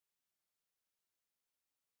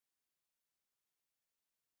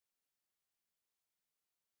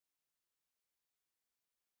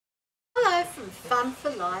from Fun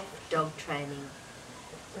for Life Dog Training.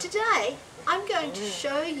 Today I'm going to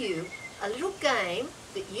show you a little game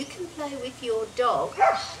that you can play with your dog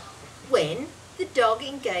when the dog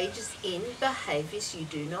engages in behaviours you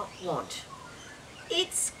do not want.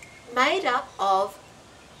 It's made up of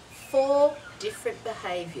 4 different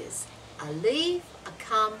behaviours: a leave, a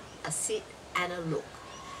come, a sit and a look.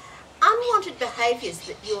 Unwanted behaviours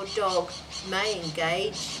that your dog may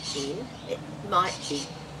engage in, it might be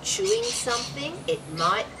chewing something, it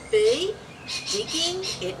might be digging,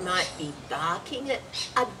 it might be barking at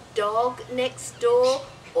a dog next door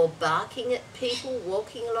or barking at people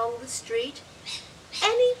walking along the street.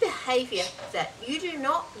 Any behaviour that you do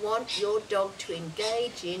not want your dog to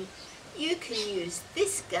engage in, you can use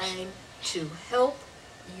this game to help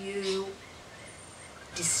you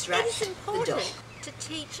distract the dog. It is important to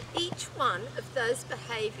teach each one of those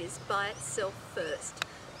behaviours by itself first.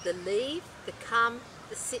 The leave, the come,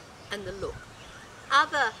 the sit and the look.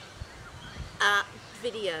 Other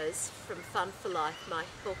videos from Fun for Life might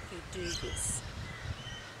help you do this.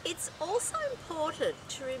 It's also important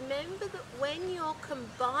to remember that when you're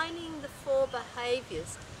combining the 4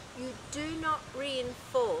 behaviours, you do not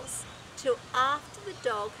reinforce till after the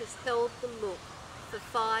dog has held the look for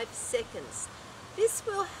 5 seconds. This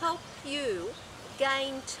will help you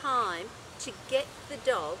gain time to get the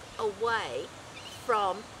dog away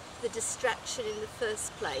from the distraction in the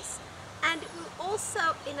first place, and it will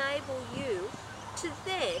also enable you to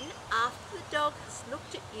then, after the dog has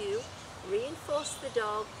looked at you, reinforce the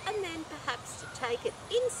dog and then perhaps to take it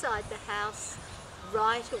inside the house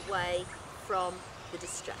right away from the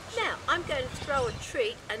distraction. Now I'm going to throw a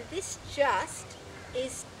treat, and this just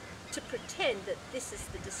is to pretend that this is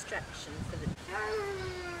the distraction for the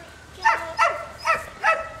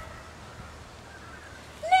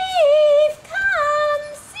leave, come,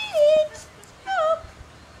 sit, look.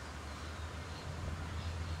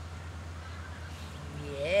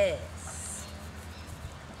 Yes.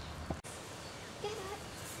 Get up.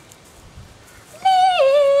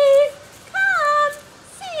 Leave, come,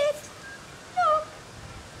 sit, look.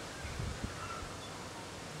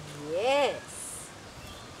 Yes.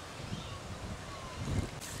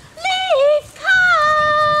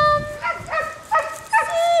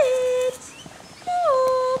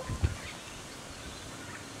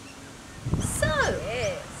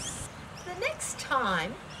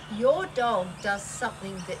 Time your dog does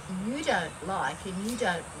something that you don't like and you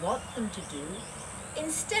don't want them to do,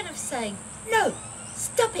 instead of saying, "No,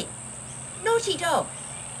 stop it, naughty dog,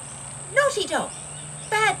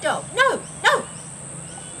 bad dog, no, no,"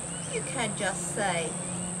 you can just say,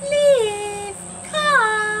 "Leave,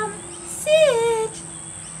 come, sit,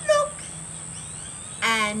 look,"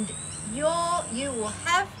 and you will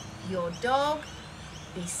have your dog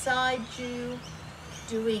beside you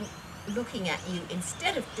looking at you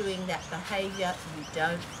instead of doing that behaviour you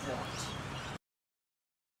don't want.